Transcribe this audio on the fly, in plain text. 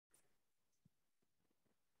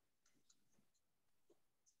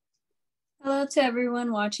Hello to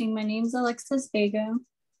everyone watching. My name is Alexis Vega.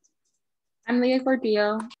 I'm Leah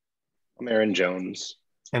Gordillo. I'm Aaron Jones.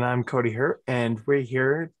 And I'm Cody Hurt, and we're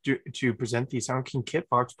here to present the Summer Kit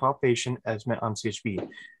Fox population as met on CSUB.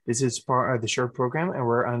 This is part of the SURE program, and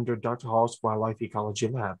we're under Dr. Hall's Wildlife Ecology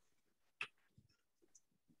Lab.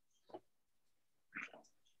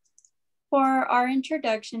 For our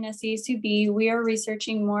introduction at CSUB, we are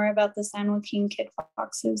researching more about the San Joaquin kit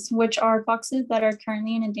foxes, which are foxes that are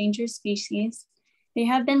currently an endangered species. They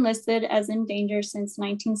have been listed as endangered since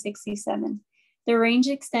 1967. The range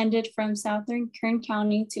extended from southern Kern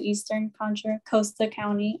County to eastern Contra Costa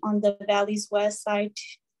County on the valley's west side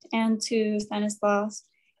and to Stanislaus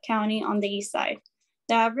County on the east side.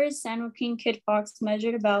 The average San Joaquin kit fox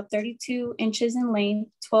measured about 32 inches in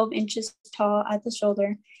length, 12 inches tall at the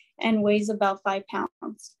shoulder, and weighs about 5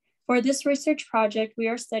 pounds. For this research project, we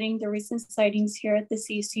are studying the recent sightings here at the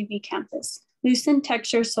CSUB campus. Loosened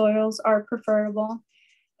texture soils are preferable,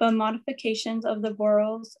 but modifications of the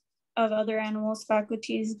borers of other animals'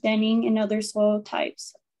 faculties, denning, and other soil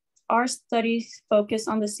types. Our studies focus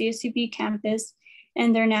on the CSUB campus,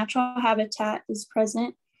 and their natural habitat is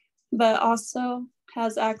present, but also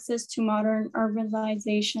has access to modern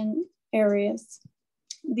urbanization areas.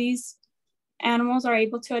 These animals are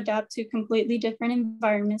able to adapt to completely different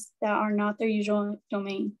environments that are not their usual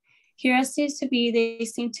domain. Here at CSUB, they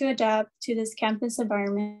seem to adapt to this campus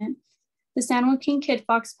environment. The San Joaquin kit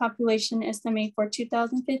fox population estimate for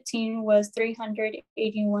 2015 was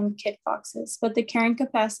 381 kit foxes, but the carrying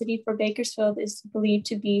capacity for Bakersfield is believed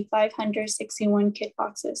to be 561 kit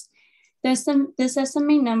foxes. This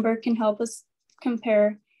estimate number can help us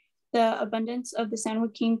compare the abundance of the San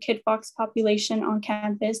Joaquin kit fox population on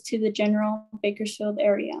campus to the general Bakersfield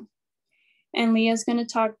area. And Leah's going to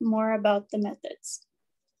talk more about the methods.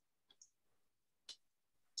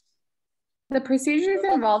 The procedures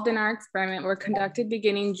involved in our experiment were conducted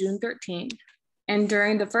beginning June 13th. And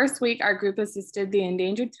during the first week, our group assisted the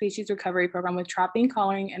Endangered Species Recovery Program with trapping,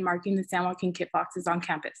 collaring, and marking the San Joaquin kit foxes on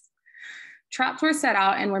campus. Traps were set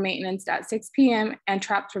out and were maintained at 6 p.m. and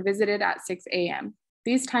traps were visited at 6 a.m.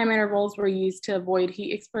 These time intervals were used to avoid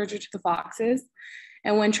heat exposure to the foxes.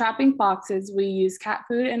 And when trapping foxes, we used cat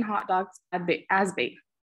food and hot dogs as bait.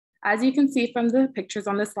 As you can see from the pictures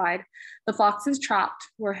on the slide, the foxes trapped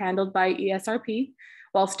were handled by ESRP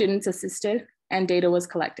while students assisted and data was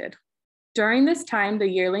collected. During this time, the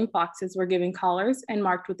yearling foxes were given collars and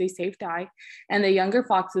marked with a safe dye, and the younger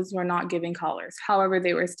foxes were not given collars. However,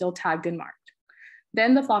 they were still tagged and marked.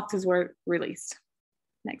 Then the foxes were released.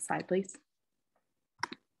 Next slide, please.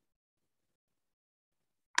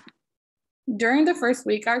 During the first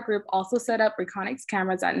week, our group also set up Reconyx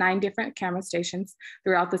cameras at 9 different camera stations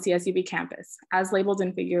throughout the CSUB campus, as labeled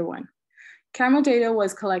in Figure 1. Camera data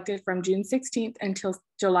was collected from June 16th until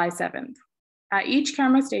July 7th. At each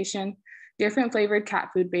camera station, different flavored cat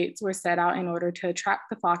food baits were set out in order to attract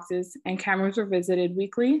the foxes, and cameras were visited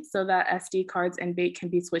weekly so that SD cards and bait can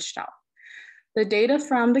be switched out. The data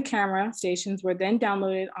from the camera stations were then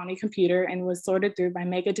downloaded on a computer and was sorted through by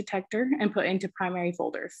Mega Detector and put into primary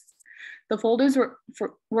folders. The folders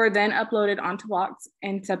were then uploaded onto blocks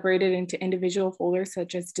and separated into individual folders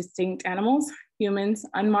such as distinct animals, humans,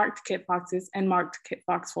 unmarked kit foxes, and marked kit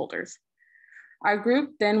fox folders. Our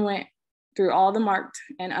group then went through all the marked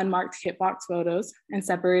and unmarked kit fox photos and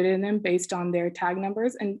separated them based on their tag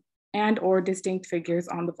numbers and or distinct figures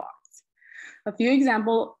on the fox. A few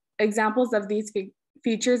examples of these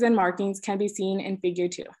features and markings can be seen in Figure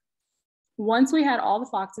 2. Once we had all the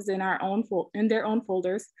foxes in their own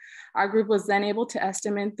folders, our group was then able to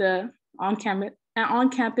estimate the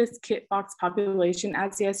on-campus kit fox population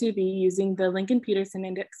at CSUB using the Lincoln-Peterson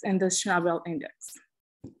Index and the Schnabel Index.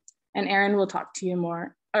 And Aaron will talk to you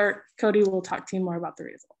more, or Cody will talk to you more about the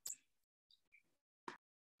results.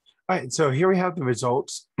 All right, so here we have the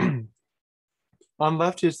results. On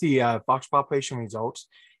left is the fox population results,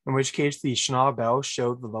 in which case the Schnabel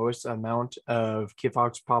showed the lowest amount of kit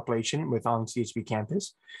fox population on CSUB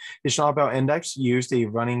campus. The Schnabel index used a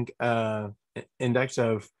running index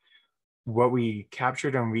of what we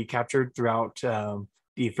captured and recaptured throughout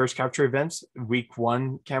the first capture events, week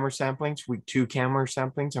 1 camera samplings, week 2 camera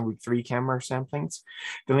samplings, and week 3 camera samplings.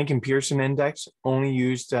 The Lincoln-Pearson index only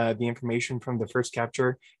used the information from the first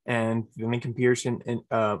capture and the Lincoln-Pearson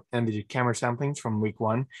and the camera samplings from week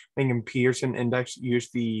 1. Lincoln-Pearson index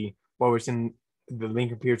used what was in the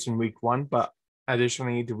Lincoln-Pearson week 1, but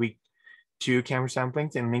additionally the week 2 camera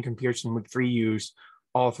samplings, and Lincoln-Pearson week 3 used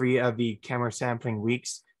all 3 of the camera sampling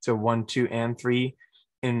weeks, so 1, 2, and 3,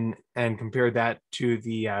 and compare that to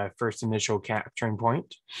the first initial capturing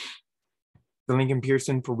point. The Lincoln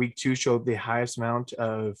Pearson for week 2 showed the highest amount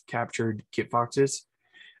of captured kit foxes,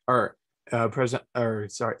 they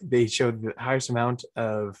showed the highest amount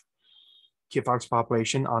of kit fox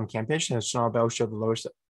population on campus, and Chenal Bell showed the lowest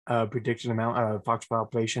predicted amount of fox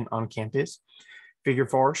population on campus. Figure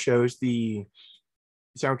 4 shows the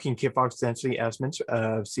San Joaquin kit fox density estimates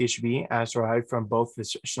of CSUB as derived from both the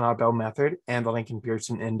Chenal Bell method and the Lincoln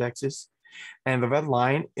Pearson indexes. And the red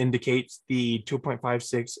line indicates the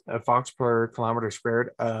 2.56 fox per kilometer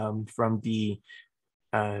squared from the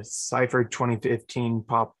Cipher 2015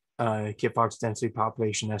 kit fox density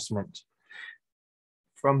population estimate.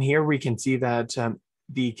 From here, we can see that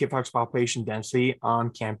the kit fox population density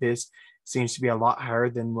on campus seems to be a lot higher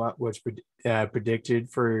than what was predicted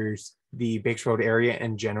for the Bakersfield area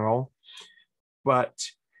in general. But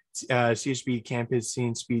CSUB campus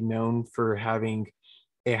seems to be known for having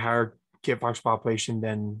a higher kit fox population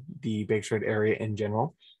than the Bakersfield area in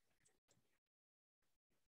general.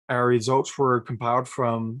 Our results were compiled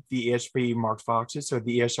from the ESRP marked foxes. So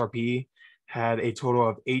the ESRP had a total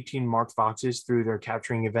of 18 marked foxes through their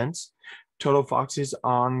capturing events. Total foxes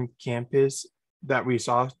on campus that we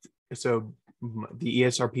saw, so the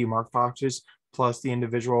ESRP marked foxes plus the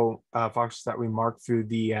individual foxes that we marked through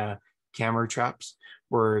the camera traps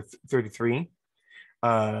were 33.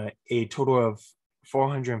 A total of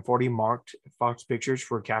 440 marked fox pictures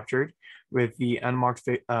were captured, with the unmarked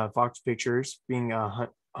fox pictures being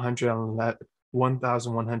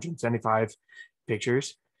 1,175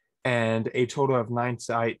 pictures, and a total of 9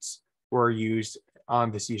 sites were used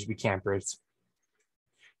on the CSUB campus.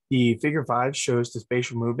 The figure 5 shows the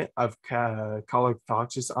spatial movement of collared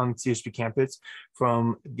foxes on the CSUB campus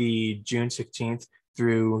from the June 16th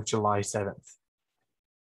through July 7th.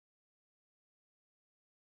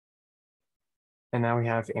 And now we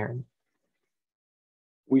have Aaron.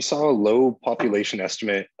 We saw a low population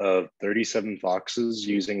estimate of 37 foxes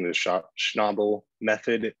using the Schnabel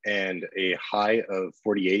method and a high of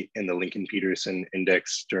 48 in the Lincoln-Peterson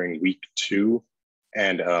index during week 2.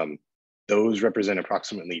 And those represent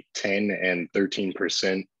approximately 10 and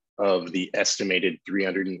 13% of the estimated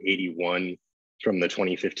 381 from the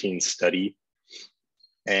 2015 study.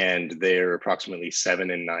 And they're approximately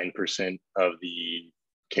 7 and 9% of the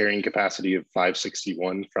carrying capacity of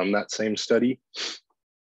 561 from that same study.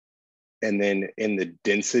 And then in the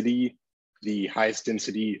density, the highest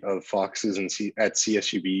density of foxes at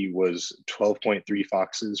CSUB was 12.3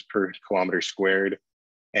 foxes per kilometer squared,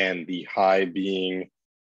 and the high being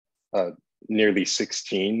nearly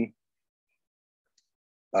 16.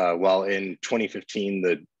 While in 2015,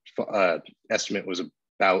 the estimate was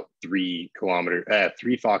about 3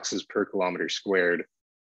 foxes per kilometer squared.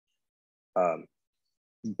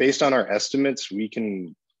 Based on our estimates, we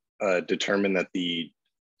can determine that the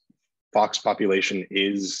fox population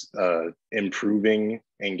is improving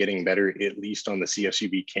and getting better, at least on the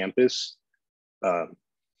CSUB campus,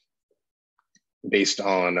 based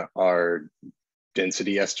on our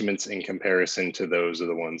density estimates in comparison to those of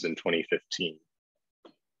the ones in 2015.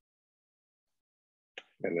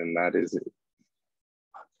 And then that is it.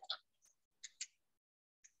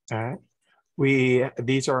 All right.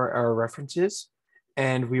 These are our references.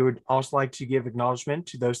 And we would also like to give acknowledgement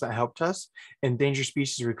to those that helped us in Endangered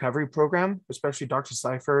Species Recovery Program, especially Dr.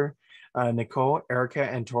 Cipher, Nicole, Erica,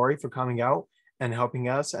 and Tori for coming out and helping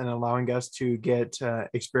us and allowing us to get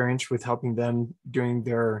experience with helping them doing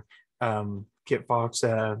their Kit Fox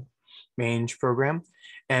mange program.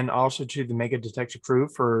 And also to the Mega Detective crew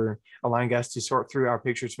for allowing us to sort through our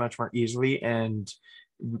pictures much more easily and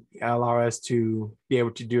allow us to be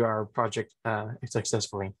able to do our project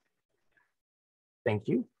successfully. Thank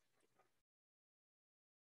you.